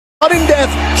Sudden death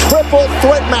triple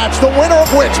threat match, the winner of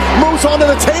which moves on to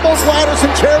the tables, ladders, and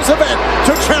chairs event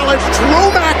to challenge Drew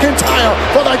McIntyre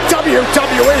for the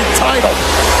WWE title.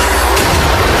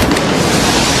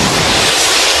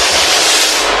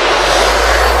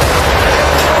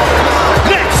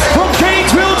 Next, from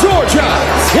Gainesville, Georgia,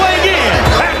 weighing in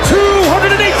at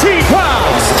 218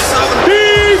 pounds,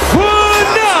 the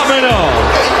phenomenal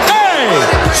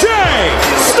AJ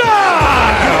Styles!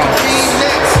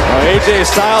 AJ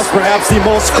Styles, perhaps the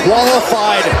most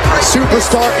qualified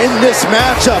superstar in this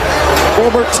matchup.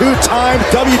 Former two-time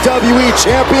WWE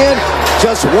champion,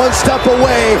 just one step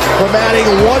away from adding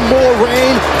one more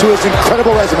reign to his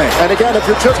incredible resume. And again, if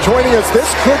you're just joining us, this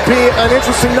could be an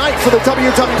interesting night for the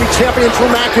WWE champion Drew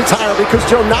McIntyre, because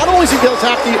Joe, not only does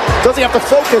he have to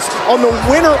focus on the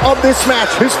winner of this match,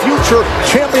 his future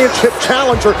championship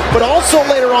challenger, but also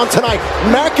later on tonight,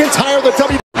 McIntyre, the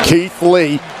Keith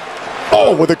Lee.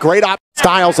 Oh, with a great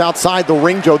Styles outside the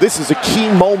ring, Joe. This is a key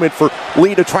moment for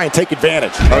Lee to try and take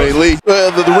advantage. I mean, Lee,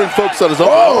 the ring focus on his own.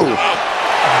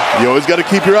 Oh. You always got to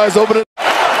keep your eyes open.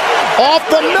 Off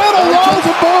the middle,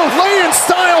 Lee and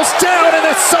Styles down, and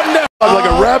it's sudden death. Like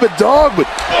a rabid dog, but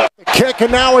kick,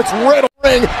 and now it's Riddle.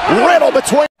 Riddle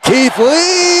between Keith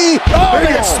Lee.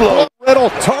 Oh, Riddle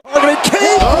targeting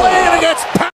Keith Lee, and he gets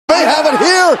pounded. They have it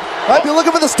here. Might be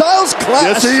looking for the Styles clash.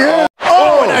 Yes, he is.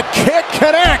 Oh, and a kick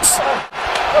connects.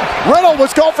 Riddle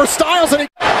was going for Styles, and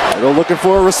Riddle looking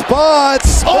for a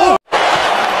response. Oh!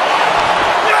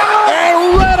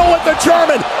 And Riddle with the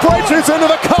German bridges into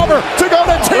the cover to go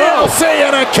to TLC,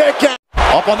 and a kick out.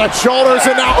 Up on the shoulders,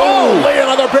 and now Lee,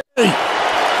 another big.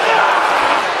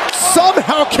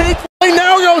 Somehow Keith Lee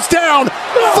now goes down.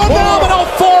 Phenomenal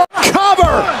for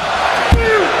cover.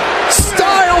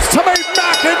 Styles to make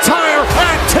McIntyre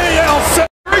at TLC.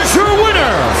 Here's your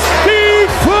winner, the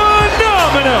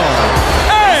phenomenal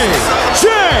AJ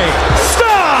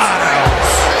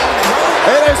Styles!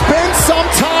 It has been some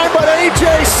time, but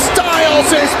AJ Styles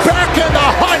is back in the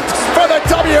hunt for the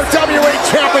WWE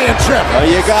Championship.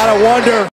 You gotta wonder